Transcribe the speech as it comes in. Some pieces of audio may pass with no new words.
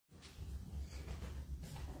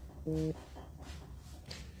I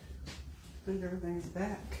think everything's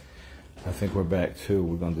back. I think we're back too.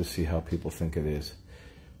 We're going to just see how people think it is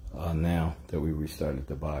now that we restarted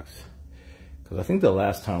the box. Because I think the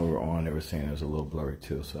last time we were on, they were saying it was a little blurry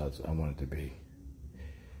too. So I wanted to be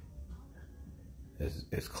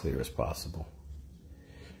as clear as possible.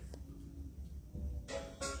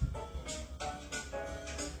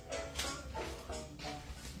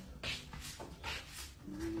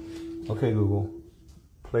 Okay, Google,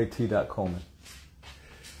 play T.Coleman.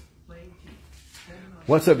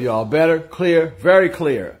 What's up, y'all? Better? Clear? Very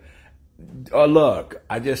clear. Look,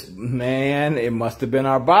 man, it must have been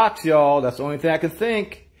our box, y'all. That's the only thing I could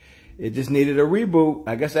think. It just needed a reboot.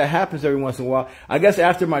 I guess that happens every once in a while. I guess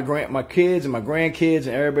after my kids and my grandkids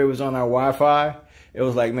and everybody was on our Wi-Fi, it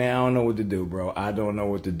was like, man, I don't know what to do, bro. I don't know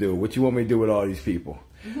what to do. What you want me to do with all these people?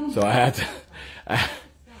 So I had to...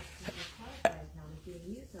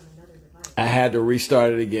 I had to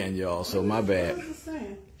restart it again, y'all, so my bad. What is it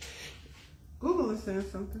saying? Google is saying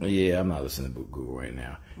something. Yeah, I'm not listening to Google right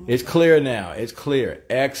now. It's clear now. It's clear.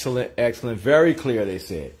 Excellent, excellent. Very clear, they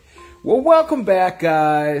said. Well, welcome back,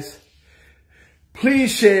 guys.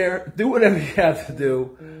 Please share. Do whatever you have to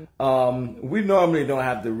do. We normally don't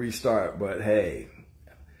have to restart, but hey,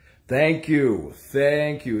 thank you.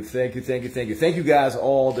 Thank you. Thank you. Thank you. Thank you. Thank you guys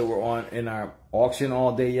all that were on in our auction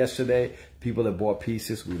all day yesterday. People that bought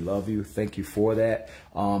pieces, we love you. Thank you for that.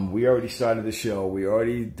 We already started the show. We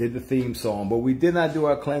already did the theme song, but we did not do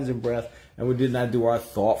our cleansing breath and we did not do our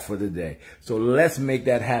thought for the day. So let's make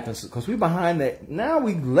that happen because we're behind that. Now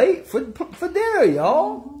we late for dinner,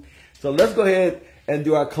 y'all. So let's go ahead and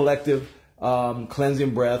do our collective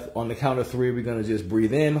cleansing breath. On the count of 3, we're going to just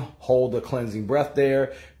breathe in, hold the cleansing breath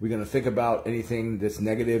there. We're going to think about anything that's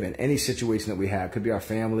negative in any situation that we have. Could be our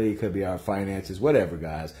family, could be our finances, whatever,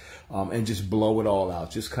 guys. And just blow it all out.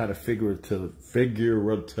 Just kind of figuratively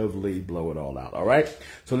blow it all out. All right?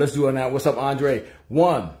 So let's do it now. What's up, Andre?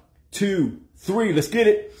 1, 2, 3. Let's get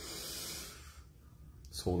it.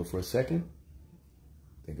 Let's hold it for a second.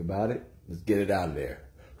 Think about it. Let's get it out of there.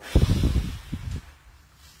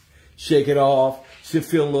 Shake it off. Should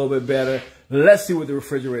feel a little bit better. Let's see what the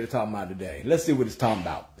refrigerator talking about today. Let's see what it's talking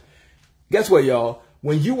about. Guess what, y'all?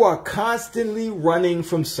 When you are constantly running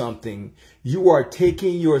from something, you are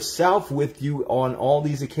taking yourself with you on all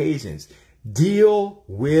these occasions. Deal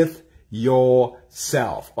with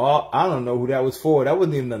yourself. I don't know who that was for. That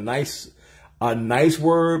wasn't even a nice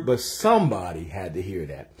word, but somebody had to hear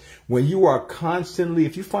that. When you are constantly,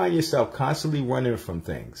 if you find yourself constantly running from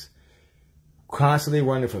things,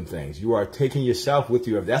 you are taking yourself with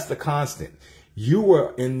you. If that's the constant, you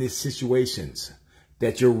are in these situations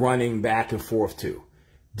that you're running back and forth to.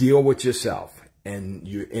 Deal with yourself. And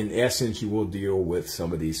you, in essence, you will deal with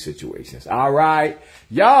some of these situations. All right.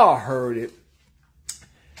 Y'all heard it.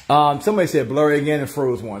 Somebody said blurry again and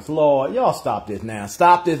froze once. Lord, y'all stop this now.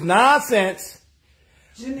 Stop this nonsense.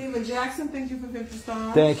 Geneva Jackson, thank you for 50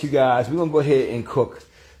 stars. Thank you, guys. We're going to go ahead and cook,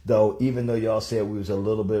 though, even though y'all said we was a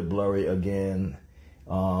little bit blurry again.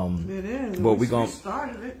 It is. But we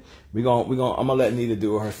started it. I'm going to let Nita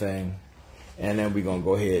do her thing. And then we're going to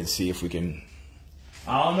go ahead and see if we can.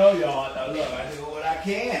 I don't know, y'all. Look, I do what I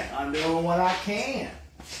can. I'm doing what I can.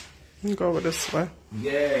 Go over this way.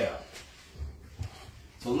 Yeah.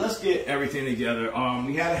 So let's get everything together.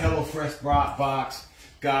 We had a HelloFresh box,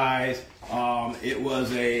 guys. It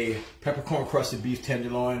was a peppercorn crusted beef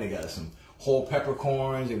tenderloin. They got some whole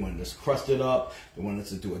peppercorns. They wanted us to crust it up. They wanted us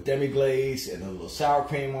to do a demi-glaze and a little sour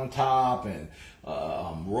cream on top and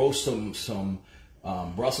roast some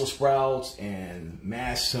Brussels sprouts and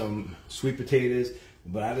mash some sweet potatoes.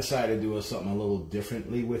 But I decided to do something a little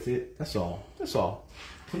differently with it. That's all. That's all.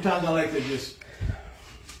 Sometimes I like to just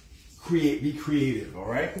be creative, all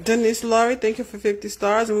right? Denise Laurie, thank you for 50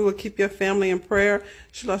 stars, and we will keep your family in prayer.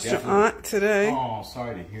 She lost your aunt today. Oh,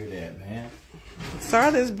 sorry to hear that, man.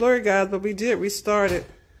 Sorry that it's blurry, guys, but we did restart it.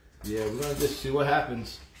 Yeah, we're going to just see what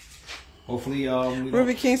happens. Hopefully,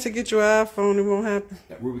 Ruby King said get your iPhone, it won't happen.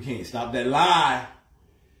 Ruby King, stop that lie.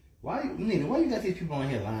 Why you got these people on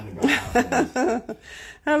here lying about iPhones?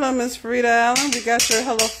 Hello, Miss Frida Allen. We got your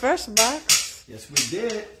HelloFresh box. Yes, we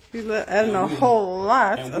did. We adding a whole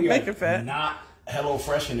lot of bacon fat. Not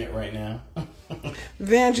HelloFresh in it right now.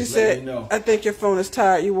 Vanjie said, I think your phone is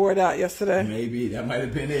tired. You wore it out yesterday. Maybe. That might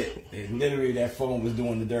have been it. Literally, that phone was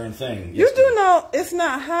doing the darn thing. You do know it's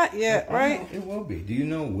not hot yet, right? It will be. Do you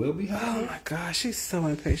know it will be hot? Oh, my gosh. She's so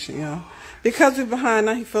impatient, y'all. Because we're behind,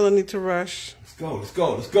 now he feel the need to rush. Let's go. Let's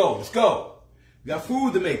go. Let's go. Let's go. We got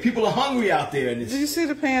food to make. People are hungry out there. Did you see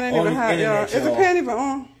the pan ain't even hot, y'all? Is the pan even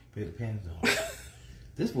on? The pan is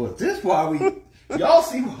on. This why we... Y'all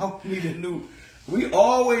see why we need We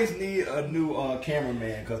always need a new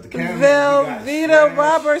cameraman because the cameraman. Velveeta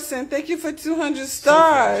Robertson, thank you for 200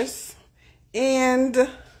 stars. And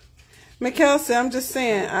Mikhail said, I'm just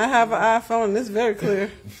saying, I have an iPhone and it's very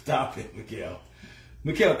clear. Stop it, Mikhail.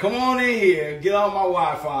 Mikhail, come on in here. Get on my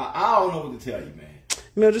Wi-Fi. I don't know what to tell you, man.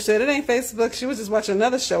 Mildred said, it ain't Facebook. She was just watching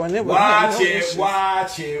another show and it was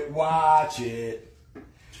watch it.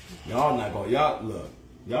 Y'all not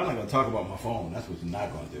gonna talk about my phone. That's what you're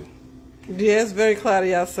not gonna do. Yeah, it's very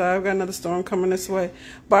cloudy outside. We've got another storm coming this way.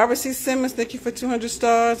 Barbara C. Simmons, thank you for 200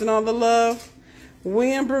 stars and all the love.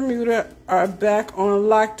 We in Bermuda are back on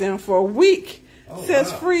lockdown for a week,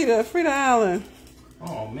 says Frida Allen.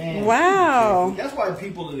 Oh, man. Wow. That's why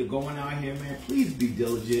people that are going out here, man, please be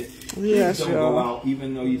diligent. Yes, don't go out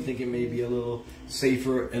even though you think it may be a little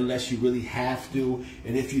safer unless you really have to.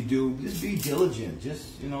 And if you do, just be diligent.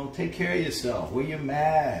 Just, take care of yourself. Wear your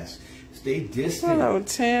mask. Stay distant. Hello,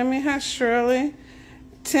 Tammy. Hi, Shirley.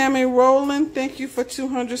 Tammy Rowland, thank you for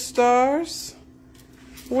 200 stars.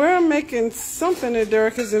 We're making something that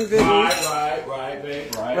Derek is inventing. Right,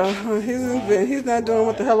 babe. Right. He's not doing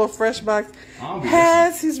what the HelloFresh box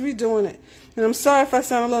has. He's redoing it. And I'm sorry if I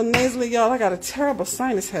sound a little nasally, y'all. I got a terrible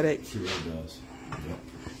sinus headache. She really does. Yep.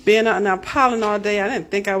 Being out now pollen all day, I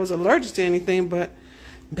didn't think I was allergic to anything, but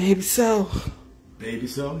maybe so. Baby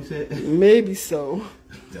so, you said? Maybe so.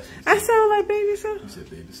 I sound like baby so? You said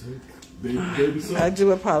baby so? Baby so? I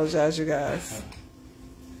do apologize, you guys.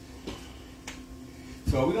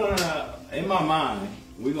 So we're gonna, in my mind,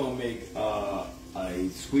 we're gonna make a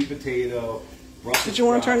sweet potato. Did you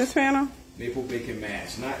want to turn this fan on? Maple bacon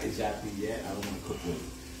mash. Not exactly yet. I don't want to cook the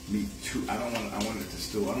meat too. I want it to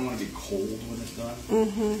stew. I don't want to be cold when it's done.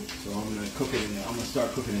 So I'm gonna cook it. I'm gonna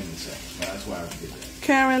start cooking it in a second. So that's why I did that.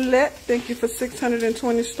 Karen Lett, thank you for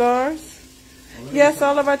 620 stars. Yes,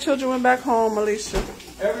 all of our children went back home, Alicia.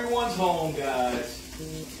 Everyone's home, guys.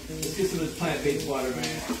 Let's get some of this plant-based water,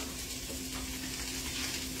 man.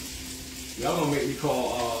 Y'all gonna make me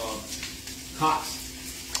call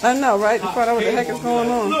Cox. I know, right? You find out what the heck is going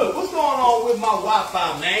on. Look, what's going on with my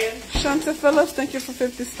Wi-Fi, man? Shanta Phillips, thank you for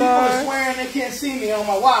 50 stars. People are swearing they can't see me on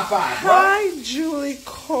my Wi-Fi, bro. Hi, Julie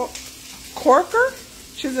Corker.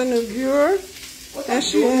 She's a new viewer, and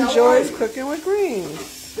she enjoys cooking with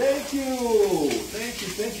greens. Thank you.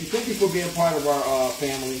 Thank you for being part of our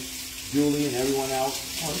family, Julie and everyone else.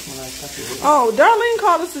 Oh, Darlene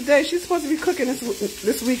called us today. She's supposed to be cooking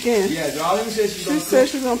this weekend. Yeah, Darlene said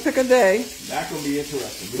she's going to pick a day. That's going to be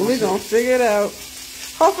interesting. We're going to figure it out.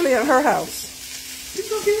 Hopefully at her house. You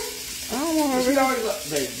cooking? I don't want her to. I know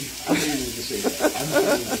you didn't just say that.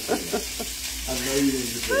 I know you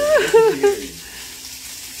didn't just say that.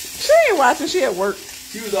 She ain't watching. She at work.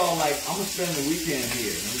 She was all like, I'm going to spend the weekend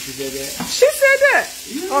here. Remember she said that? She said that.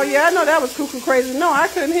 Oh, yeah, I know that was cuckoo crazy. No, I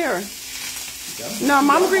couldn't hear her. No,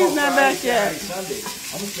 Mama Green's not back yet. Sunday.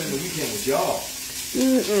 I'm going to spend the weekend with y'all.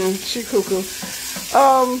 She cuckoo.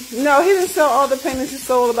 No, he didn't sell all the paintings. He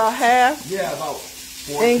sold about half. Yeah, about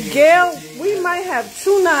 14. And Gail, we might have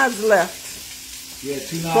 2 knives left. Yeah,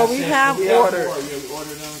 2 knives. But we have ordered. We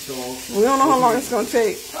ordered them, so we don't know how long it's going to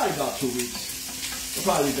take. Probably about 2 weeks. We'll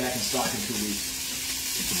probably be back in stock in 2 weeks.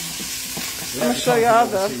 I'm going to show y'all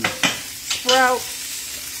the sprout.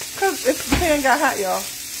 Because the pan got hot, y'all.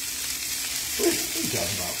 What are you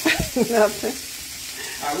talking about? Nothing.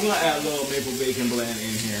 All right, we're going to add a little maple bacon blend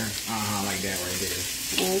in here. Like that right there.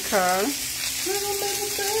 Okay. Little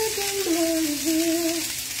maple bacon blend here.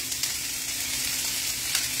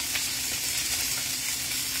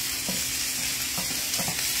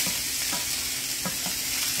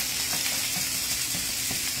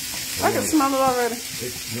 I can smell it already.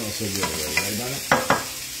 It smells so good already, right, Donna?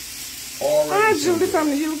 Hi, Julie from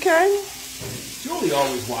the UK. Julie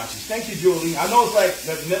always watches. Thank you, Julie. I know it's like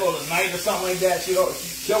the middle of the night or something like that. She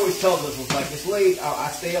always tells us, it's like, it's late. I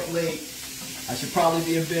stay up late. I should probably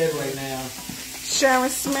be in bed right now. Sharon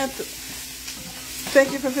Smith,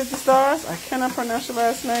 thank you for 50 stars. I cannot pronounce your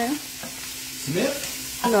last name.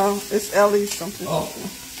 Smith? No, it's Ellie something. Oh.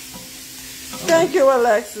 Thank you,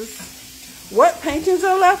 Alexis. What paintings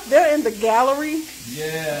are left? They're in the gallery.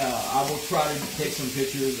 Yeah, I will try to take some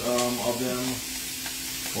pictures of them.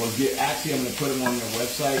 Or actually, I'm going to put them on their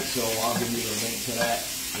website, so I'll give you a link to that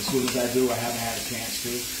as soon as I do. I haven't had a chance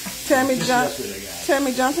to. Tammy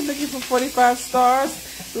Johnson, thank you for 45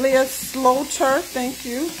 stars. Leah Slaughter, thank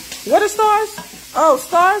you. What are stars? Oh,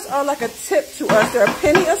 stars are like a tip to us. They're a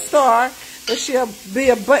penny a star. There should be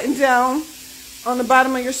a button down on the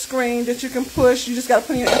bottom of your screen that you can push. You just got to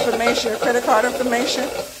put in your information, your credit card information,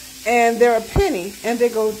 and they're a penny, and they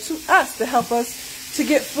go to us to help us to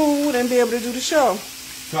get food and be able to do the show.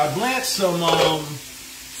 So I blanched some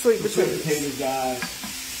Sweet potatoes, potatoes. guys.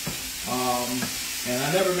 And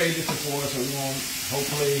I never made this before, so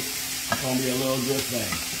hopefully it's going to be a little good thing.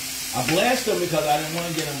 I blanched them because I didn't want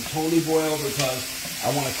to get them totally boiled because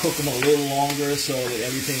I want to cook them a little longer so that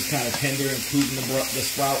everything's kind of tender, including the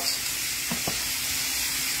sprouts.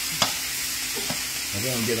 I'm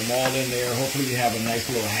going to get them all in there. Hopefully you have a nice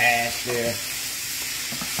little hash there.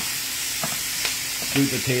 Sweet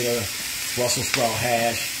potato, Brussels sprout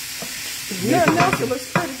hash. Nothing else, it looks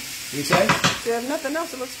pretty. You say? Yeah, nothing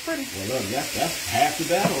else, it looks pretty. Well, look, that's half the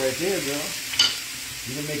battle right there, girl.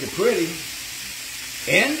 You can make it pretty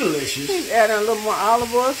and delicious. He's adding a little more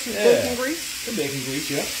olive oil, some bacon grease. The bacon grease,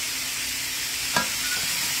 yeah.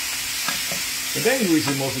 The bacon grease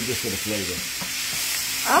is mostly just for the flavor.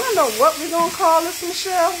 I don't know what we're going to call this,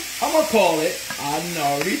 Michelle. I'm going to call it, I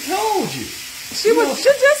already told you. She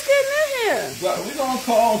just getting in here. But we're going to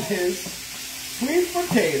call this sweet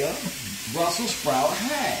potato Brussels sprout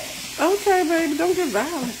hash. Okay, baby, don't get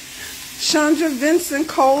violent. Chandra Vincent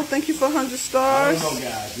Cole, thank you for 100 stars. I don't know,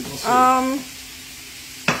 guys. We're gonna see.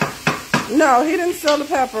 No, he didn't sell the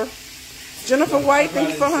pepper. Jennifer White, thank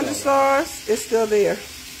you for 100 stars. It's still there.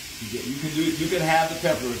 You can have the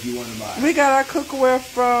pepper if you want to buy it. We got our cookware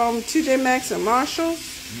from TJ Maxx and Marshalls.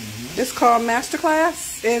 It's called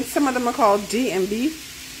Masterclass, and some of them are called D and B.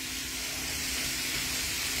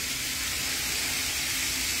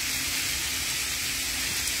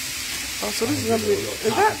 Oh, so this is going to be,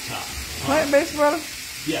 is that plant-based butter?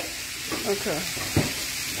 Yeah. Okay.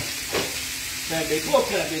 Plant-based, well,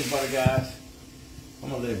 plant-based butter, guys. I'm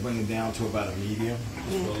going to let it bring it down to about a medium just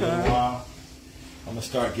for a little while. I'm going to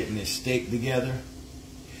start getting this steak together.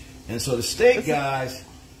 And so the steak, guys,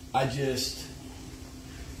 these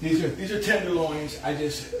are tenderloins. I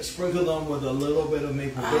just sprinkle them with a little bit of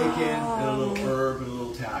maple bacon and a little herb and a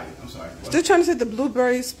little Italian. I'm sorry. They're trying to say the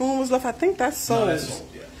blueberry spoon was left. I think that's sold. No, that's sold,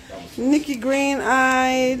 yeah. Nikki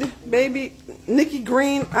Green-Eyed Baby. Nikki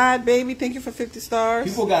Green-Eyed Baby, thank you for 50 stars.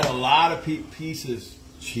 People got a lot of pieces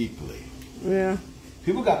cheaply. Yeah.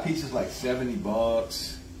 People got pieces like $70,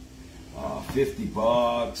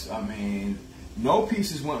 $50. I mean, no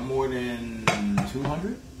pieces went more than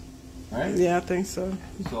 200, right? Yeah, I think so.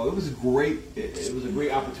 So it was a great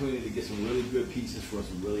opportunity to get some really good pieces for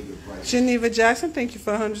some really good prices. Geneva Jackson, thank you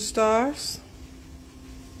for 100 stars.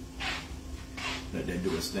 Let that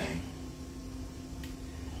do its thing.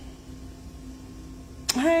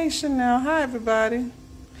 Hey, Chanel. Hi, everybody.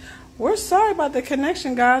 We're sorry about the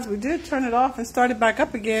connection, guys. We did turn it off and start it back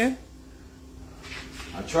up again.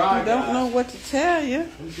 I tried, I don't know what to tell you.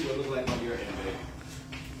 Let me see what it looks like on your end, baby.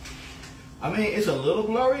 I mean, it's a little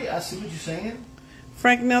blurry. I see what you're saying.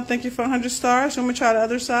 Frank Nell, thank you for 100 stars. You want me to try the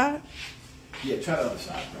other side? Yeah, try the other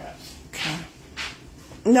side, perhaps. Okay.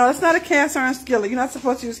 No, it's not a cast iron skillet. You're not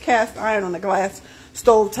supposed to use cast iron on a glass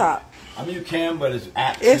stove top. I mean, you can, but it's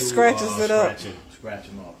apt it to scratches it up. Scratch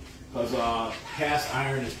them up. Because cast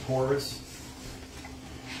iron is porous.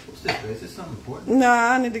 What's this? Is this something important? No,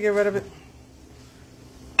 I need to get rid of it.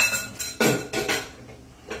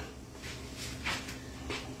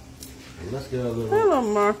 Let's get a little. Hello,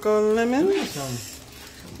 Marco Lemon.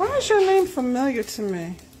 Why is your name familiar to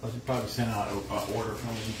me? You probably sent out an order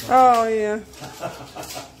from me. Oh, yeah.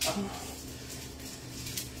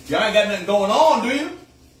 Y'all ain't got nothing going on, do you?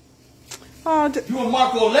 Oh, you and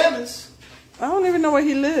Marco Lemons. I don't even know where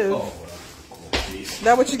he lives. Oh, well, geez.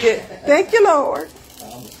 That's what you get. Thank you, Lord.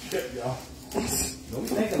 I'm shit, y'all. Don't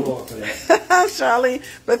thank the Lord for that. Charlie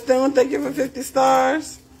Bethune, thank you for 50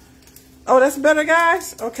 stars. Oh, that's better,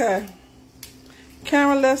 guys? Okay.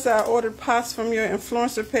 Karen Lester, I ordered pots from your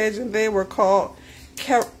influencer page, and they were called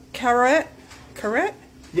Carrot?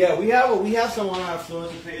 Yeah, we have some on our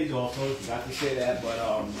influencer page also. Forgot to say that,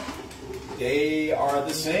 but they are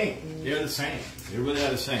the same. They're the same. They really are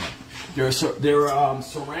the same. They're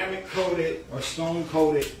ceramic coated or stone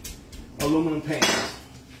coated aluminum pans.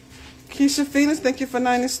 Keisha Phoenix, thank you for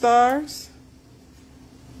 90 stars.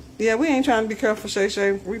 Yeah, we ain't trying to be careful, Shay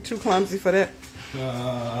Shay. We too clumsy for that.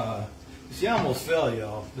 She almost fell,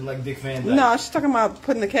 y'all. Just like Dick Van Dyke. No, she's talking about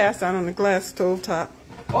putting the cast iron on the glass stove top.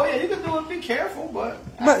 Oh yeah, you can do it. Be careful, but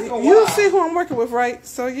you see who I'm working with, right?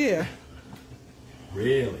 So yeah.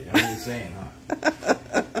 Really? That's what you're saying, huh?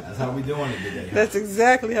 That's how we doing it today. Huh? That's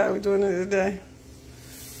exactly how we're doing it today.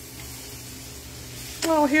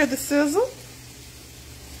 Oh, hear the sizzle.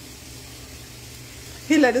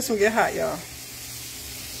 He let this one get hot, y'all.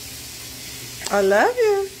 I love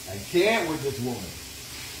you. I can't with this woman.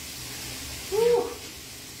 Woo.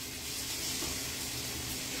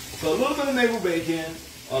 So a little bit of maple bacon,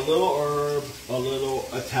 a a little herb, a little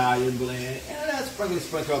Italian blend, and then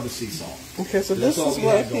sprinkle of the sea salt. Okay, so that's this all is we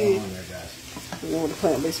what had going on there, guys. With the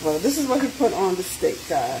plant-based butter. This is what he put on the steak,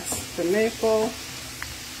 guys. The maple,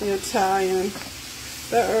 the Italian,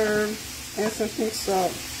 the herb, and some pink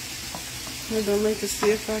salt. I'm gonna link to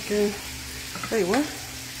see if I can. Wait, what?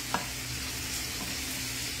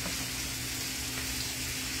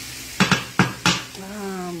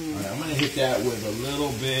 Alright, I'm gonna hit that with a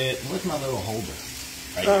little bit. Where's my little holder?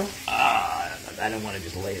 Right here. I didn't want to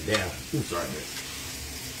just lay it down. Sorry, man.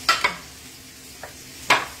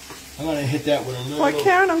 I'm gonna hit that with a little. Well,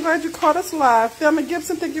 Karen, I'm glad you caught us live. Thelma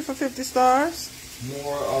Gibson, thank you for 50 stars.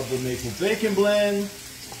 More of the maple bacon blend,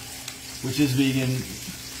 which is vegan.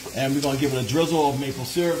 And we're going to give it a drizzle of maple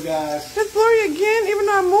syrup, guys. It's blurry again, even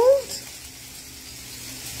though I moved.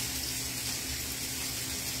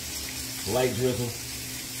 Light drizzle.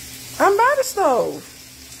 I'm by the stove.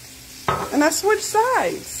 And I switched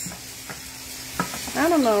sides. I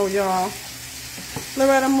don't know, y'all.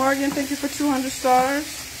 Loretta Morgan, thank you for 200 stars.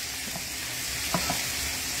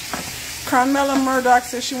 Carmela Murdoch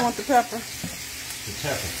says she wants the pepper. The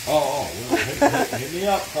pepper. Well, hit me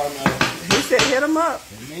up, Carmela. He said hit him up.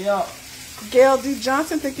 Hit me up. Gail D.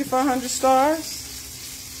 Johnson, thank you for 100 stars.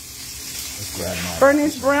 Let's grab mine.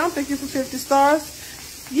 Bernice Brown, thank you for 50 stars.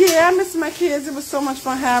 Yeah, I miss my kids. It was so much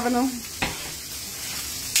fun having them.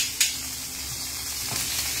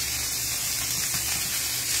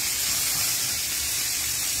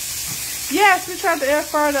 Yes, we tried the air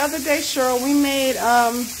fryer the other day, Cheryl. We made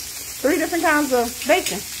 3 different kinds of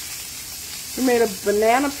bacon. We made a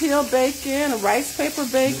banana peel bacon, a rice paper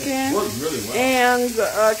bacon, really well. and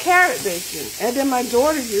carrot bacon. And then my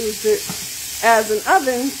daughter used it as an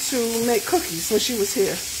oven to make cookies when she was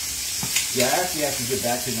here. Yeah, I actually have to get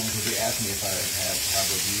back to them because they asked me if I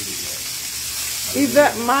have reviewed it yet.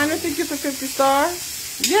 Yvette Minor, thank you for 50 stars.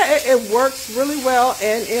 Yeah, it works really well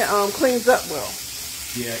and it cleans up well.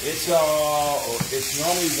 Yeah, it's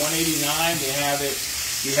normally $189. They have it.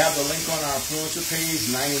 We have the link on our influencer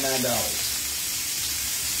page, $99.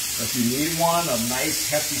 If you need one, a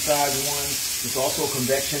nice hefty size one, it's also a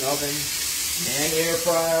convection oven and air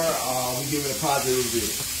fryer. We give it a positive review.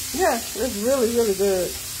 Yeah, it's really, really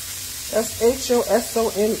good. That's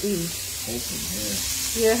HOSOME. Wholesome, yeah.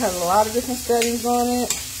 Yeah, it has a lot of different settings on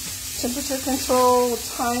it. Temperature control,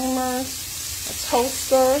 timers, a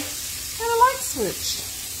toaster, and a light switch.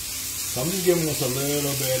 So I'm just giving us a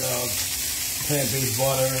little bit of plant-based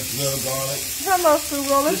butter, a little garlic. Hello, Sue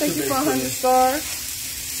Roller. Thank you for 100 stars.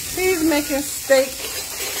 He's making steak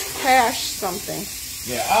hash something.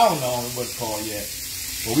 Yeah, I don't know what it's called yet.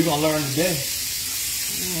 But we're going to learn today.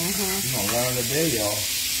 We're going to learn today, y'all.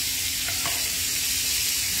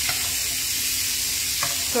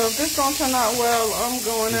 So if this don't turn out well, I'm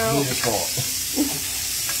going out. It's Lydia's fault.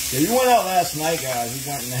 Yeah, we went out last night, guys. We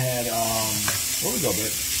went and had, where we go,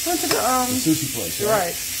 babe? Went to the sushi place,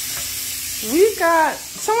 right? We got,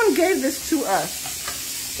 someone gave this to us.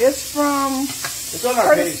 It's from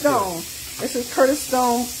Curtis Stone. This is Curtis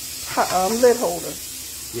Stone lid holder.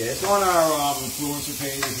 Yeah, it's on our influencer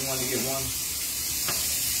page if you want to get one.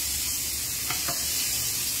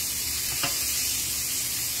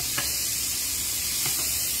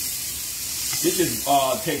 This just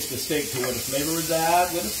takes the steak to where the flavor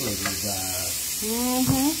resides,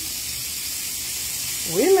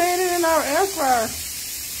 We made it in our air fryer,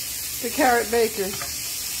 the carrot bacon.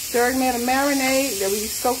 Derek made a marinade that we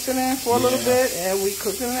soaked it in for a little bit, and we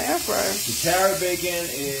cooked it in the air fryer. The carrot bacon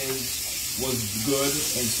was good,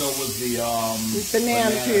 and so was the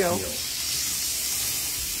banana peel.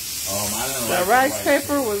 I don't the like rice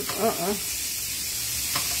paper was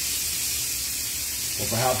Well,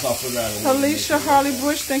 perhaps I'll figure out. Alicia Harley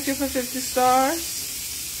Bush, thank you for 50 stars.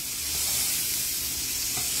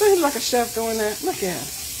 So he's like a chef doing that. Look at him.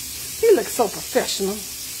 He looks so professional.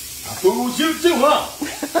 I fooled you too, huh?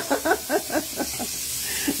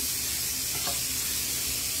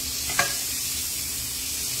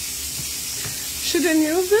 She didn't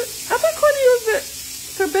use it? I thought Connie used it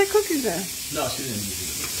to bake cookies in. No, she didn't use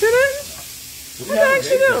it. She didn't? What the heck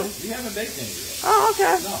she do? We haven't baked any yet. Oh,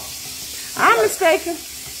 okay. No. I'm mistaken.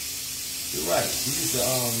 You're right. She used to,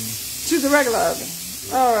 Choose the regular oven.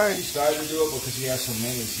 All right. She started to do it because she has so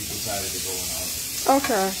many, she decided to go in the oven.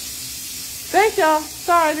 Okay. Thank y'all.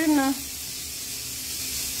 Sorry, I didn't know.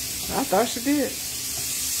 I thought she did.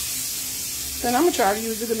 Then I'm going to try to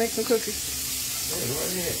use it to make some cookies. Yeah, go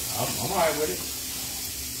right ahead. I'm all right with it.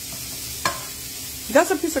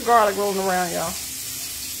 That's a piece of garlic rolling around, y'all.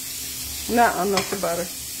 Not enough the butter.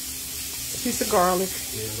 A piece of garlic.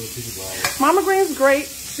 Yeah, a little piece of garlic. Mama Green's great.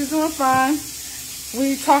 She's doing fine.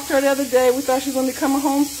 We talked to her the other day. We thought she was going to be coming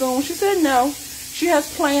home soon. She said no. She has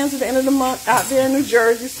plans at the end of the month out there in New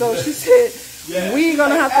Jersey. So she said, we're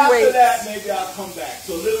going to have to wait. After that, maybe I'll come back.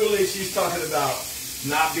 So literally, she's talking about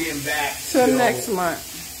not being back till next month.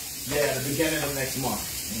 Yeah, the beginning of next month.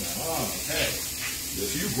 I'm like, oh, okay.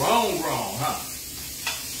 If you grown, huh?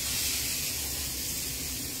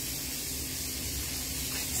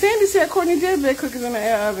 Sandy said Courtney did bake cookies in the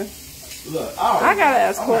air oven. Look, I gotta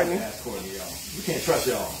ask Courtney. Y'all. We can't trust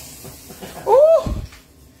y'all. Ooh.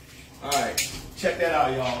 All right, check that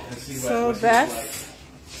out, y'all, and see what. So that's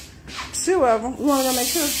like. 2 of them. You want to go make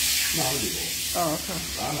 2? No, I'll do both. Oh, okay.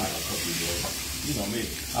 I'm not gonna cook these boys. You know me.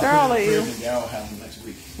 I'll let you. I'll have them next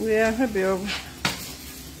week. Yeah, he'll be over.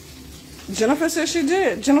 Jennifer said she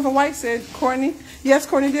did. Jennifer White said Courtney. Yes,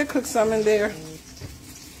 Courtney did cook some in there.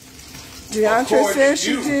 DeAndre said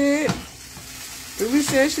she did. Ruby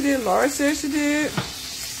said she did. Laura said she did.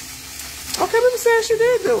 Okay, Ruby said she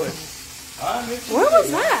did do it. What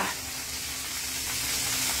was that?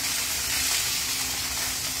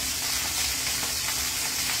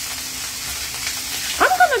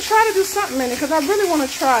 I'm going to try to do something in it because I really want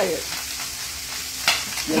to try it.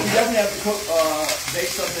 Yeah, we definitely have to cook,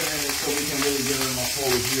 bake something in it so we can really give them a full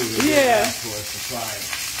review. Yeah. For us to try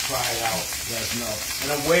it out, let us know.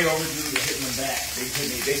 And I'm way overdue to hitting them back.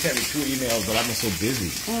 They sent me 2 emails, but I've been so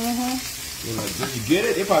busy. You know, did you get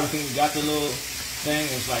it? They probably think you got the little thing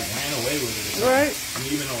and it's like ran away with it. Right. I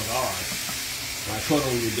mean, even though it's ours. But I told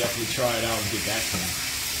them we would definitely try it out and get back to them.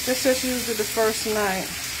 They said she used it the first night.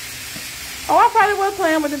 Oh, I probably was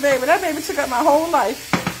playing with the baby. That baby took up my whole life.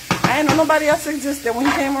 I didn't know nobody else existed when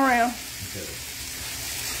he came around. Okay.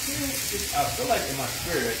 I feel like in my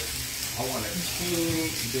spirit, I want a teeny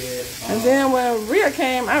bit. And then when Rhea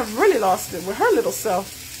came, I really lost it with her little self.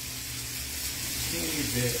 Teeny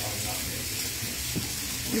bit of nutmeg.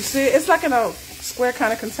 You see, it's like in a square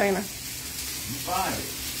kind of container. You find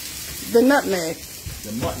it. The nutmeg.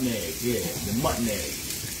 The nutmeg, yeah, the nutmeg.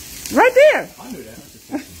 Right there. I knew that.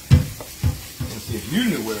 Let's see if you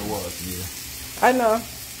knew where it was, Rhea. I know.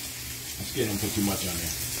 I'm scared I put too much on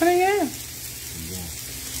there. Put it in.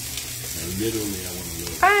 Literally,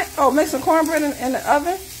 I want to make some cornbread in the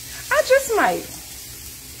oven. I just might.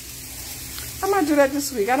 I might do that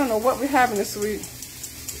this week. I don't know what we're having this week.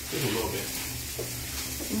 Just a little bit.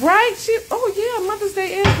 Right? Oh yeah, Mother's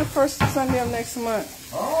Day is the first Sunday of next month.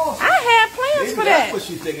 Oh. I had plans for that. That's what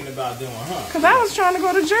she's thinking about doing, huh? Because I was trying to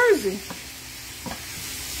go to Jersey.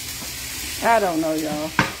 I don't know,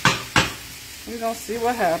 y'all. We're going to see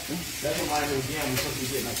what happens. That reminds me again, we're supposed to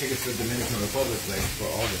be getting our tickets to the Dominican Republic place for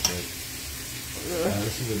August 8th.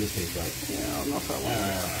 Let's see what this tastes like. Yeah, I don't know if I want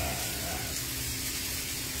that.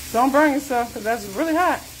 Don't burn yourself, because that's really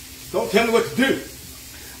hot. Don't tell me what to do.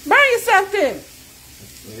 Burn yourself then.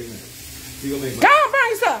 Wait a minute. Go on, burn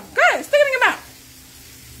yourself. Go ahead, stick it in your mouth.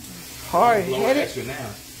 Hard-headed. Extra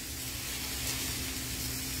now.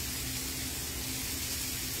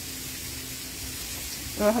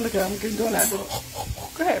 Oh, look at him. Keep doing that. Go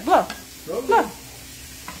ahead, blow. Blow.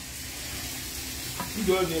 You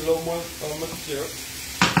go ahead and need a little more maple syrup.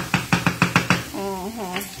 A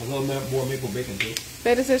little more maple bacon too.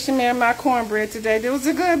 Betty said she made my cornbread today. It was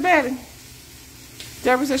a good Betty.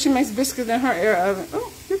 Deborah said she makes biscuits in her air oven.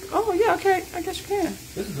 Oh yeah, okay. I guess you can.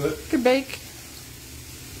 This is good. You can bake.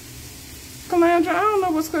 Calandra, I don't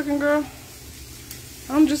know what's cooking, girl.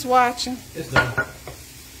 I'm just watching. It's done.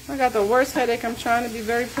 I got the worst headache. I'm trying to be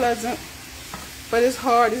very pleasant, but it's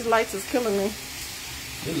hard. These lights is killing me.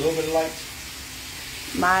 Just a little bit of lights.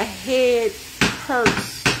 My head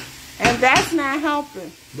hurts, and that's not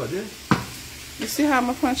helping. But this? You see how I'm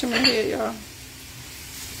gonna punch in my head, y'all?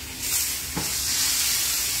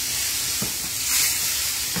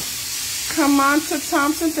 Come on to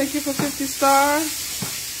Thompson. Thank you for 50 stars.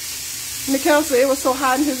 Mikkel said it was so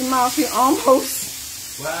hot in his mouth he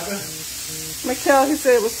almost. What happened? Mikkel, he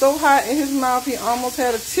said it was so hot in his mouth he almost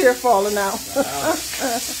had a tear falling out.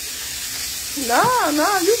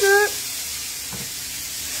 No, you good.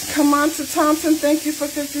 Come on to Thompson. Thank you for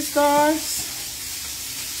 50 stars.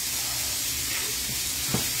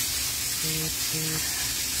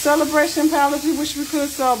 Celebration Palace. We wish we could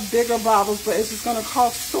sell bigger bottles, but it's just going to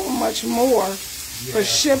cost so much more for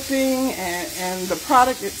shipping and the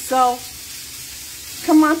product itself.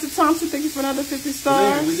 Come on to Thompson. Thank you for another 50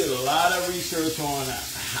 stars. We did a lot of research on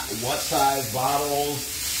what size bottles.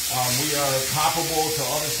 We are comparable to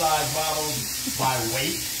other size bottles by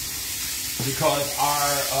weight because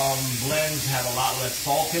our blends have a lot less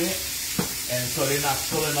salt in it, and so they're not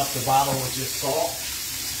filling up the bottle with just salt.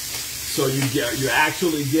 So you're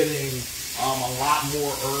actually getting a lot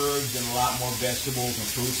more herbs and a lot more vegetables and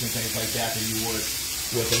fruits and things like that than you would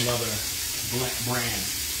with another brand.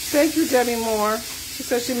 Thank you, Debbie Moore. She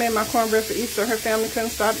said she made my cornbread for Easter. Her family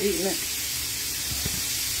couldn't stop eating it.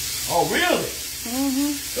 Oh, really?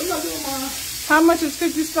 Mm-hmm. What am I doing, Mom? How much is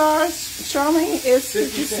 50 stars? Charlene is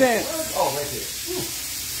 50 cents. Oh, right there.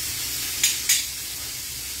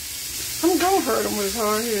 I'm going to hurt him with his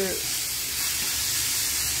hard head.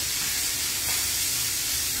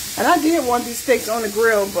 And I did want these steaks on the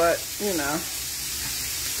grill, but, you know,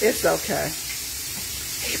 it's okay.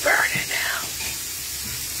 He burning now.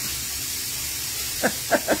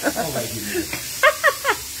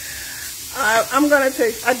 I'm going to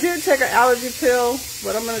take, I did take an allergy pill,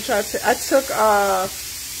 but I'm going to try to, I took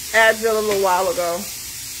Advil a little while ago.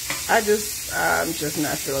 I'm just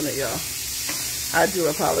not feeling it, y'all. I do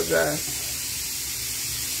apologize.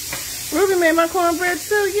 Ruby made my cornbread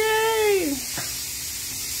too, yay!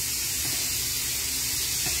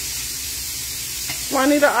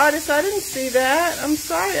 Launita Artist, I didn't see that. I'm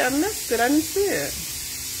sorry, I missed it. I didn't see it.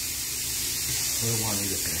 What did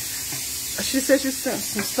Juanita say? She said she sent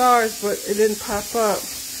some stars, but it didn't pop up.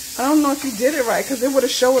 I don't know if you did it right, because it would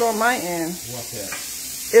have showed on my end. What's that?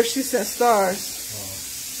 If she sent stars.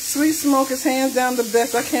 Sweet Smoke is hands down the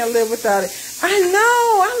best. I can't live without it. I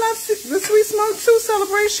know. I love the Sweet Smoke 2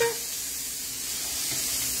 celebration.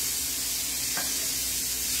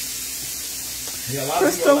 Yeah,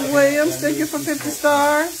 Crystal Williams, thank you for 50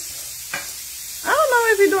 stars. I don't know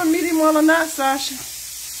if you're doing medium well or not, Sasha.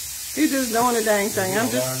 You're just doing the dang thing.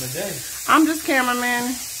 I'm just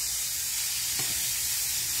cameraman.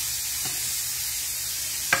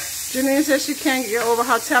 Janine says she can't get over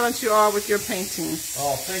how talented you are with your paintings.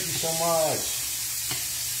 Oh, thank you so much.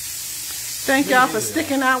 Thank y'all for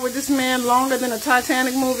sticking out with this man longer than a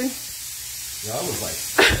Titanic movie. Yeah, it was like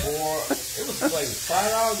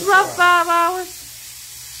 5 hours. About 5 hours.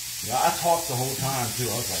 Yeah, I talked the whole time too.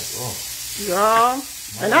 I was like, oh. Y'all.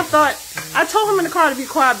 And I told him in the car to be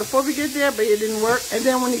quiet before we get there, but it didn't work. And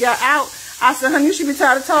then when he got out, I said, honey, you should be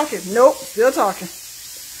tired of talking. Nope, still talking.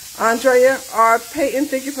 Andrea R. Payton,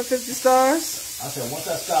 thank you for 50 stars. I said, once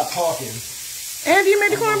I stop talking. Andy, you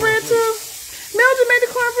made the cornbread too? Mildred made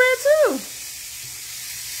the cornbread too.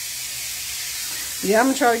 Yeah,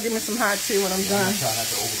 I'm going to try to give me some hot tea when I'm done. I'm trying not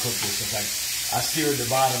to overcook this. Since I seared the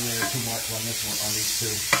bottom there too much on this one, on these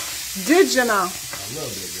two. Did you know? A little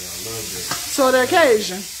bit, girl, a little bit. So the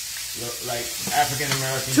occasion. Like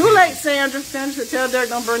African-American. Too late, Sandra. Sandra said, tell Derek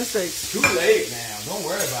don't burn the steaks. Too late now. Don't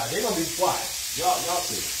worry about it. They're going to be quiet. Y'all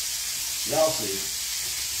see. Y'all see.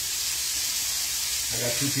 I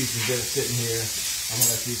got 2 pieces that are sitting here. I'm going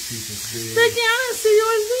to let these pieces be. Vicky, I didn't see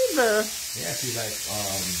yours either. Yeah, she like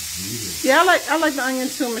medium. Yeah, I like the onion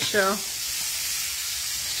too, Michelle.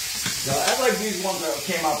 Y'all act like these ones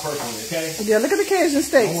came out perfectly, okay? Yeah, look at the Cajun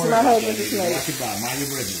steaks my husband just made. Mind your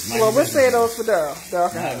business. Well, we'll say those for Daryl.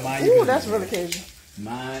 Ooh, that's really Cajun.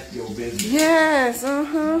 Mind your business. Yes,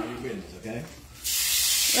 Mind your business, okay?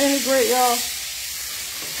 Ain't it great, y'all?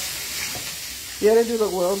 Yeah, they do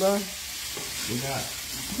look well done. We got.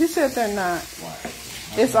 He said they're not. Why?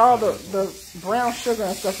 It's all the brown sugar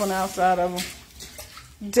and stuff on the outside of them.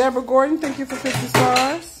 Deborah Gordon, thank you for 50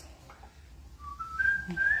 stars.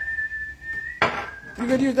 You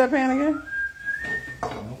gonna use that pan again?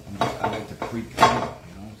 No, I like to pre-clean it, you know what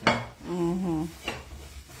I'm saying? Mm-hmm.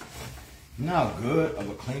 You know how good of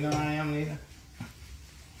a cleaner I am, Nita?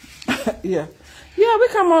 Yeah. Yeah, we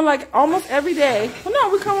come on like almost every day. Well, no,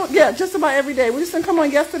 we come on, yeah, just about every day. We just didn't come on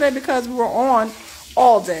yesterday because we were on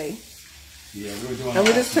all day. Yeah, we were doing. And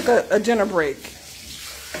we just took a dinner break.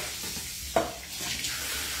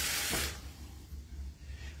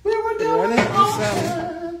 We were doing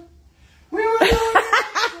We were doing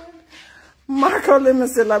Marco Lemon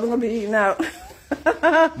said like we're gonna be eating out.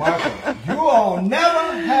 Marco, you all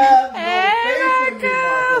never have no faith in me,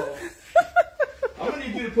 Marco. I'm gonna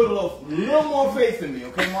need you to put a little more faith in me,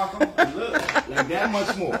 okay, Marco? Like that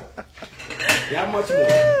much more. That much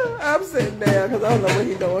more. I'm sitting there because I don't know what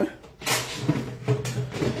he's doing.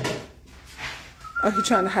 Oh, he's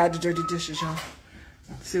trying to hide the dirty dishes, y'all.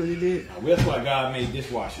 See what he did? That's why God made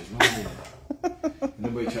dishwashers.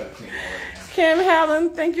 Nobody try to clean all right now. Kim Helen,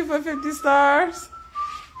 thank you for 50 stars.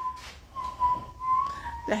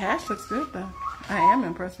 The hash looks good, though. I am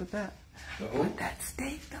impressed with that. With that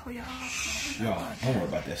steak, though, y'all. Y'all, don't worry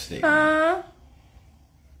about that steak.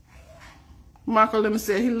 Marco Lemon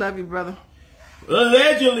said he love you, brother.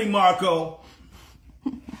 Allegedly, Marco.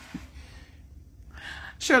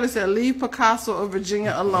 Shirley said, leave Picasso of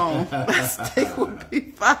Virginia alone. That steak would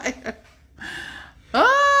be fire.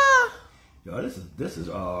 Yo, this is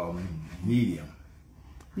medium.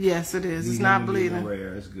 Yes, it is. It's not bleeding. Medium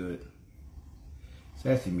rare. It's good. It's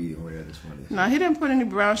actually medium rare, this one is. No, he didn't put any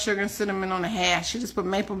brown sugar and cinnamon on the hash. He just put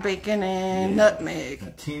maple bacon and nutmeg.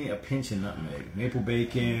 A pinch of nutmeg. Maple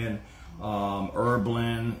bacon, herb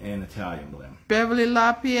blend, and Italian blend. Beverly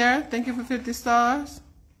LaPierre, thank you for 50 stars.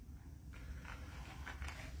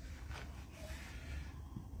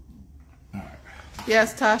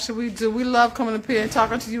 Yes, Tasha, we do. We love coming up here and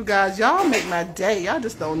talking to you guys. Y'all make my day. Y'all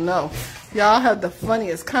just don't know. Y'all have the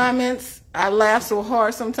funniest comments. I laugh so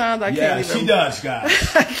hard sometimes I can't even. Yeah, she does,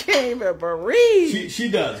 guys. I can't even breathe. She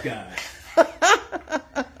does, guys.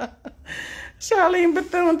 Charlene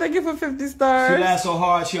Bethune, thank you for 50 stars. She laughs so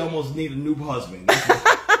hard she almost needs a new husband.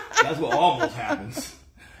 That's what almost happens.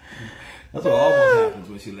 That's what almost happens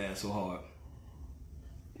when she laughs so hard.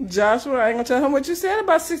 Joshua, I ain't gonna tell him what you said.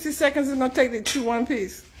 About 60 seconds is gonna take to chew one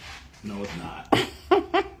piece. No, it's not.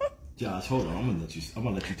 Josh, hold on. I'm gonna let you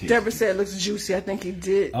taste. Deborah said it looks juicy. I think he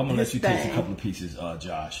did. I'm gonna let you taste a couple of pieces,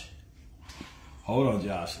 Josh. Hold on,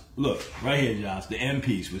 Josh. Look, right here, Josh. The end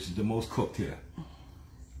piece, which is the most cooked here.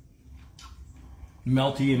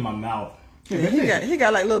 Melty in my mouth. Yeah, he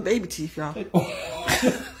got like little baby teeth, y'all. You're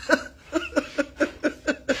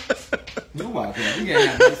welcome. You can't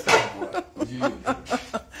have this stuff, boy.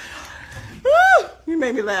 You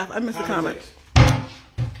made me laugh. I missed the comment.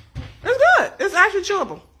 It's good. It's actually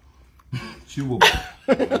chewable. Chewable.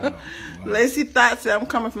 Lacey Thought said, I'm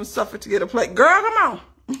coming from Suffolk to get a plate. Girl, come on.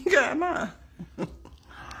 Come on.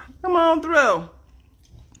 Come on through.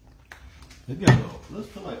 Let's get a little. I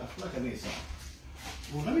feel like I need some.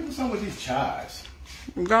 Well, let me do some with these chives.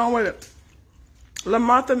 I'm going with it.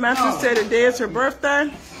 LaMartha Matthews said today is her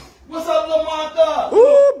birthday. What's up, LaMartha?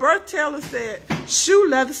 Ooh, Bert Taylor said, shoe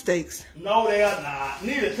leather steaks. No, they are not.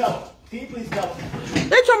 Neither, tell them. Can you please tell them?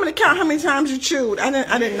 They told me to count how many times you chewed. I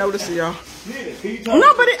didn't notice it, y'all. Neither. Can you tell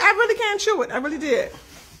No, but I really can't chew it. I really did.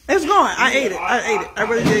 It's going. I ate it. I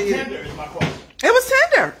really did eat it. Tender is my question. It was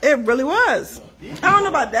tender. It really was. I don't know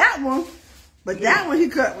about that one, but that one he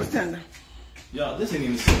cut was tender. Yo, this ain't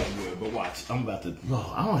even smelling good, but watch. I'm about to.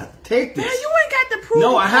 Oh, I don't have to take this. Man, you ain't got to prove.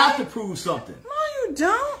 No, I have to prove something. No, you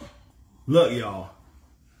don't. Look, y'all.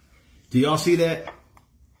 Do y'all see that?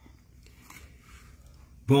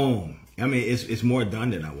 Boom. I mean, it's more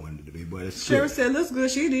done than I wanted it to be, but it's Sherry good. said, looks good.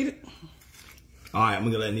 She'd eat it. All right, I'm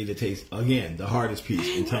gonna let Nita taste again the hardest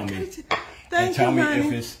piece and tell me. Thank you,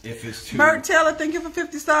 honey. if it's too. Bert Taylor, thank you for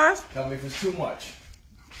 50 stars. Tell me if it's too much.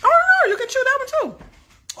 Oh no, you can chew that one too.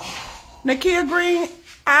 Nakia Green,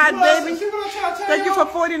 baby. Thank you for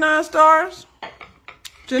 49 stars.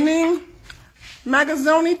 Janine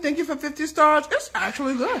Magazzoni, thank you for 50 stars. It's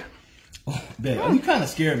actually good. Oh, babe, you kind of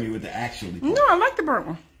scared me with the actually. No, I like the burnt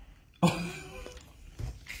one.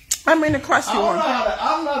 I mean the crusty one. I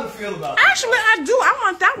don't know how to feel about that. Actually, I do. I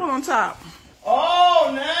want that one on top.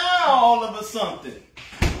 Oh, now all of a something.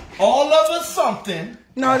 All of a something.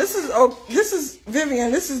 No, this is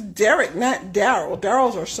Vivian. This is Derek, not Daryl.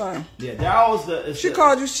 Daryl's her son. Yeah, Daryl's the. She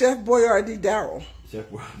called you Chef Boyardee Daryl. Chef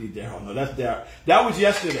Boyardee Daryl. No, that's Daryl. That was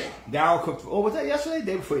yesterday. Daryl cooked. Was that yesterday?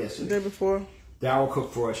 Day before yesterday. Day before. Daryl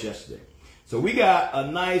cooked for us yesterday. So we got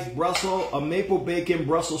a nice maple bacon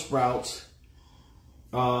Brussels sprouts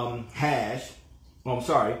hash. Oh, I'm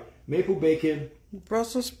sorry. Maple bacon.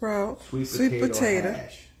 Brussels sprouts. Sweet potato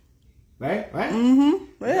hash. Right?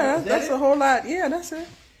 Mm-hmm. Yeah, that's a whole lot. Yeah, that's it.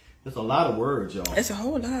 That's a lot of words, y'all. It's a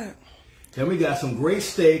whole lot. Then we got some great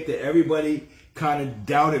steak that everybody kind of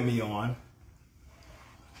doubted me on.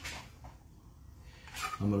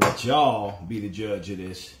 I'm going to let y'all be the judge of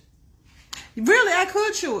this. Really, I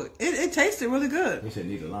could chew it. It tasted really good. They said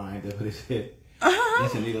need a line. That's what they said. Uh-huh. They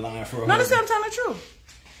said need a line for a No, they said I'm telling the truth.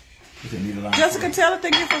 They said need a line. Jessica Taylor,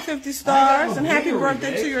 thank you for 50 stars. And happy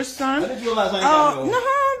birthday to your son. I didn't realize I ain't got no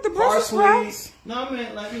the Brussels sprouts. No, I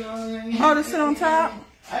meant like, you know. Oh, to sit on top?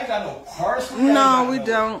 I ain't got no parsley. No, we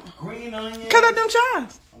don't. Green onion. Cut up them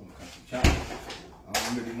chives. I'm going to cut some chives. I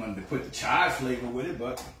don't really want to put the chive flavor with it,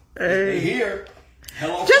 but they're here.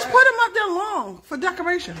 Hello, just put them up there long for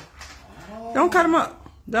decoration. Oh. Don't cut them up.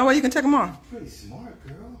 That way you can take them off. Pretty smart,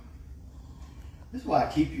 girl. This is why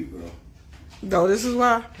I keep you, girl. No, this is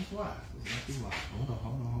why. That's why. This is why. Hold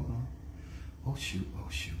on. Oh, shoot.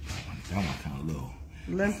 That one kind of low.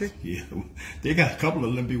 Limpy? Yeah. They got a couple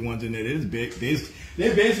of limpy ones in there. It's big. They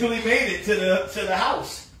basically made it to the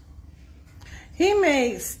house. He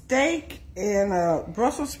made steak and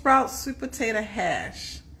Brussels sprouts sweet potato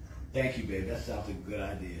hash. Thank you, babe. That sounds like a good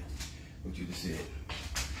idea. What you just said.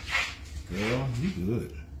 Girl, you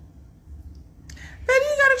good. Baby,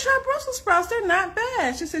 you gotta try Brussels sprouts. They're not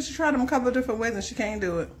bad. She said she tried them a couple of different ways and she can't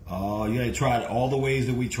do it. Oh, you ain't tried all the ways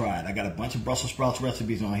that we tried. I got a bunch of Brussels sprouts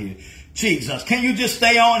recipes on here. Jesus, can you just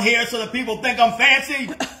stay on here so that people think I'm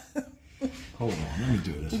fancy? Hold on, let me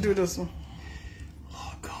do this. Do this one.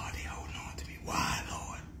 Lord God, he holding on to me. Why,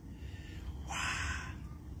 Lord? Why?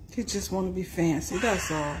 He just want to be fancy,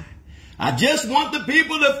 that's all. I just want the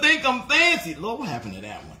people to think I'm fancy. Lord, what happened to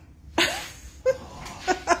that one?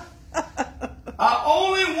 I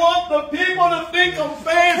only want the people to think I'm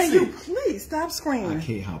fancy. Can you please stop screaming? I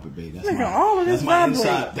can't help it, baby. That's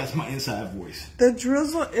my inside voice. The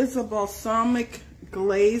drizzle is a balsamic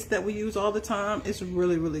glaze that we use all the time. It's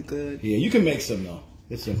really, really good. Yeah, you can make some though.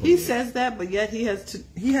 It's simple. He says that, but yet he has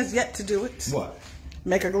yet to do it. What?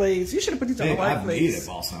 Make a glaze. You should have put these on the white glaze. I've made a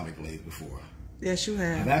balsamic glaze before. Yes, you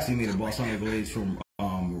have. I've actually made a balsamic glaze for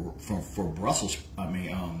Brussels.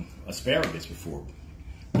 Asparagus before.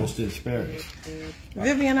 Roasted asparagus.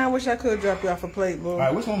 Vivian, I wish I could drop you off a plate, boo. All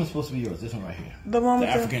right, which one was supposed to be yours? This one right here. The one with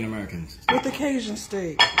the African Americans. With the Cajun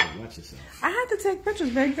steak. Watch yourself. I had to take pictures,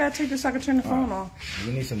 babe. You gotta take this so I can turn the phone off.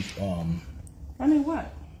 We need some. I need what?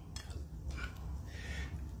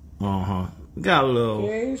 Got a little.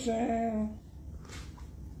 Cajun.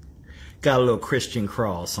 Got a little Christian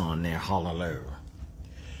cross on there. Hallelujah.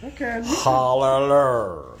 Okay.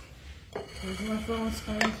 Hallelujah. Here's my phone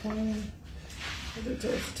screen. To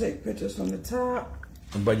take pictures from the top.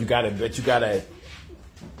 But you gotta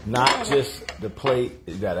not just the plate.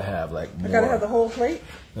 You gotta have like more. I gotta have the whole plate.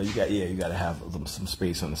 No, you gotta have some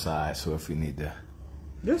space on the side. So if you need to.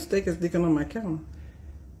 This steak is sticking on my counter.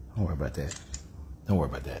 Don't worry about that. Don't worry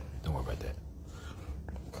about that. Don't worry about that.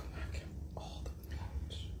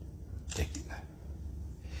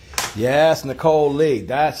 Yes, Nicole Lee,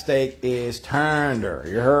 that steak is tender.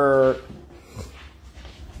 You heard.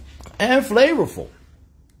 And flavorful.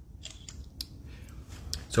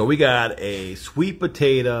 So we got a sweet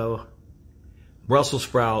potato, Brussels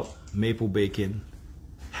sprout, maple bacon,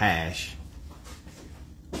 hash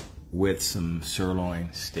with some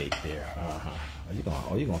sirloin steak there.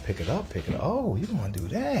 Oh, you gonna pick it up? Pick it up. Oh, you gonna do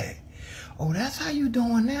that? Oh, that's how you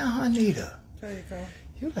doing now, huh, Nita? There you go.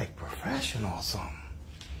 You like professional or something.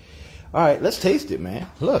 All right, let's taste it, man.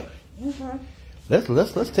 Look. Okay. Let's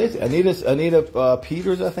taste it. Anita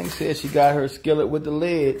Peters, I think, said she got her skillet with the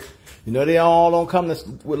lid. You know, they all don't come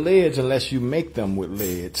with lids unless you make them with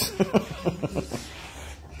lids.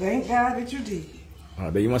 Thank God that you did. All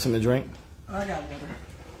right, babe, you want something to drink? I got water.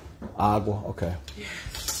 Agua, okay.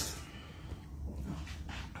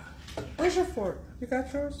 Where's your fork? You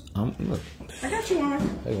got yours? Look. I got you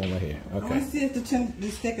one. There's one right here. Okay. I want to see if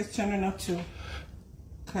the steak is tender enough to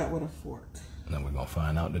cut with a fork. Now we're going to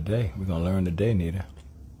find out today. We're going to learn today, Nita.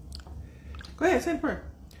 Go ahead, say the prayer.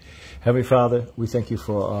 Heavenly Father, we thank you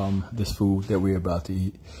for this food that we're about to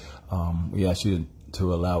eat. We ask you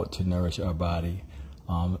to allow it to nourish our body.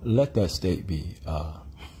 Let that steak be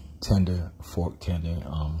tender, fork tender,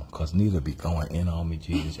 because Nita be going in on me,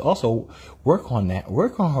 Jesus. Also, work on that.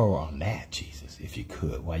 Work on her on that, Jesus, if you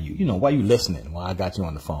could. While you listening, while I got you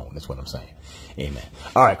on the phone. That's what I'm saying. Amen.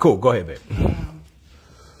 All right, cool. Go ahead, babe.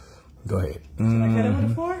 Go ahead. Did I cut it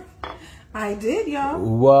with a fork? I did, y'all.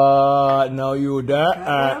 What? No, you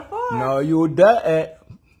didn't. No, you didn't.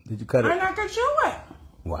 Did you cut it? I not cut you it.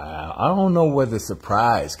 Wow. I don't know where the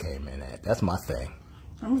surprise came in at. That's my thing.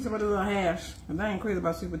 I'm going to put a little hash. Because I ain't crazy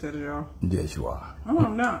about sweet potatoes, y'all. Yes, you are. Oh,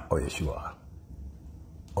 I'm not. Oh, yes, you are.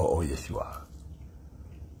 Oh, yes, you are.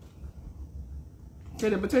 Okay,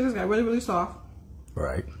 the potatoes got really, really soft.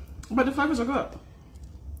 Right. But the flavors are good.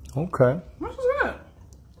 Okay. This is good.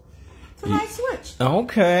 It's a nice switch.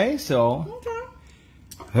 Okay, so. Okay.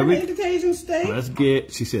 I made the Cajun steak. Let's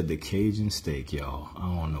get, she said the Cajun steak, y'all. I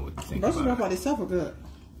don't know what to think Brussels about sprouts by themselves are good.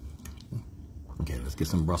 Okay, let's get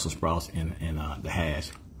some Brussels sprouts and the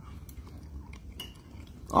hash.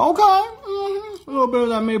 Okay. A little bit of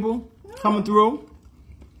that maple coming through.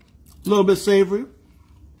 A little bit savory.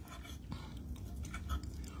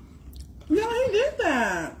 Yeah, he did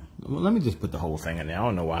that. Well, let me just put the whole thing in there. I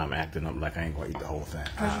don't know why I'm acting up like I ain't going to eat the whole thing.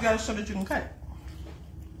 Because you got to show that you can cut.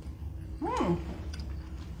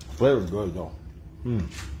 Flavor's good, though.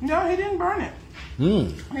 No, he didn't burn it.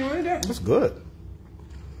 He really didn't. That's good.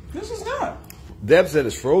 This is good. Deb said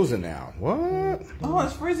it's frozen now. What? Oh,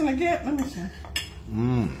 it's freezing again. Let me see.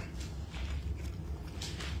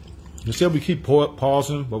 You said we keep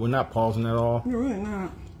pausing, but we're not pausing at all. You're really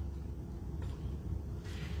not.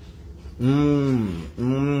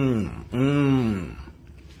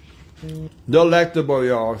 Delectable,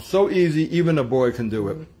 y'all. So easy, even a boy can do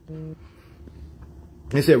it.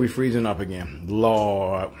 They said we freezing up again.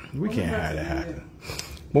 Lord, we can't have that happen.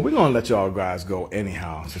 Well, we're going to let y'all guys go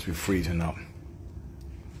anyhow since we're freezing up.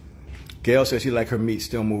 Gail says she like her meat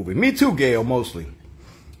still moving. Me too, Gail, mostly.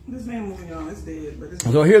 This ain't moving, y'all. It's dead. But it's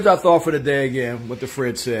so here's our thought for the day again, what the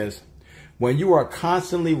fridge says. When you are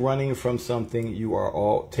constantly running from something, you are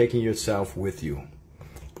all taking yourself with you.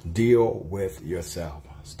 Deal with yourself.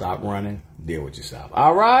 Stop running. Deal with yourself.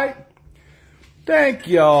 All right? Thank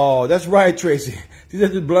y'all. That's right, Tracy. She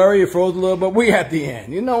said it's blurry. It froze a little, but we at the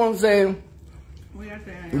end. You know what I'm saying? We at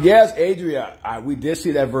the end. Yes, Adrienne. We did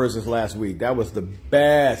see that versus last week. That was the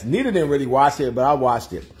best. Nita didn't really watch it, but I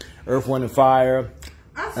watched it. Earth, Wind, and Fire.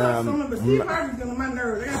 I saw some of it, but Steve Harvey's getting on my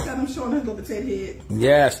nerves. I gotta tell them showing his little potato head.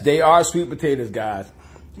 Yes, they are sweet potatoes, guys.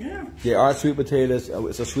 Yeah. They are sweet potatoes.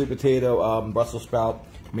 It's a sweet potato, Brussels sprout,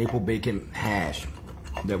 maple bacon hash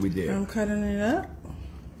that we did. I'm cutting it up.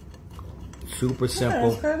 Super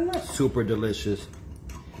simple, super delicious.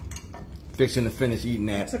 Fixing to finish eating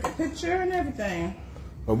that. I took a picture and everything.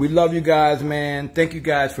 But we love you guys, man. Thank you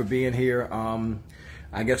guys for being here.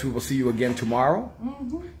 I guess we will see you again tomorrow.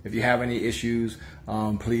 If you have any issues,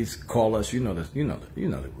 please call us. You know the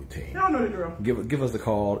routine. Y'all know the drill. Give us a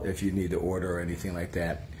call if you need to order or anything like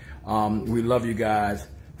that. We love you guys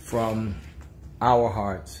from our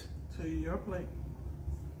hearts to your plate.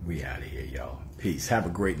 We out of here, y'all. Peace. Have a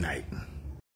great night.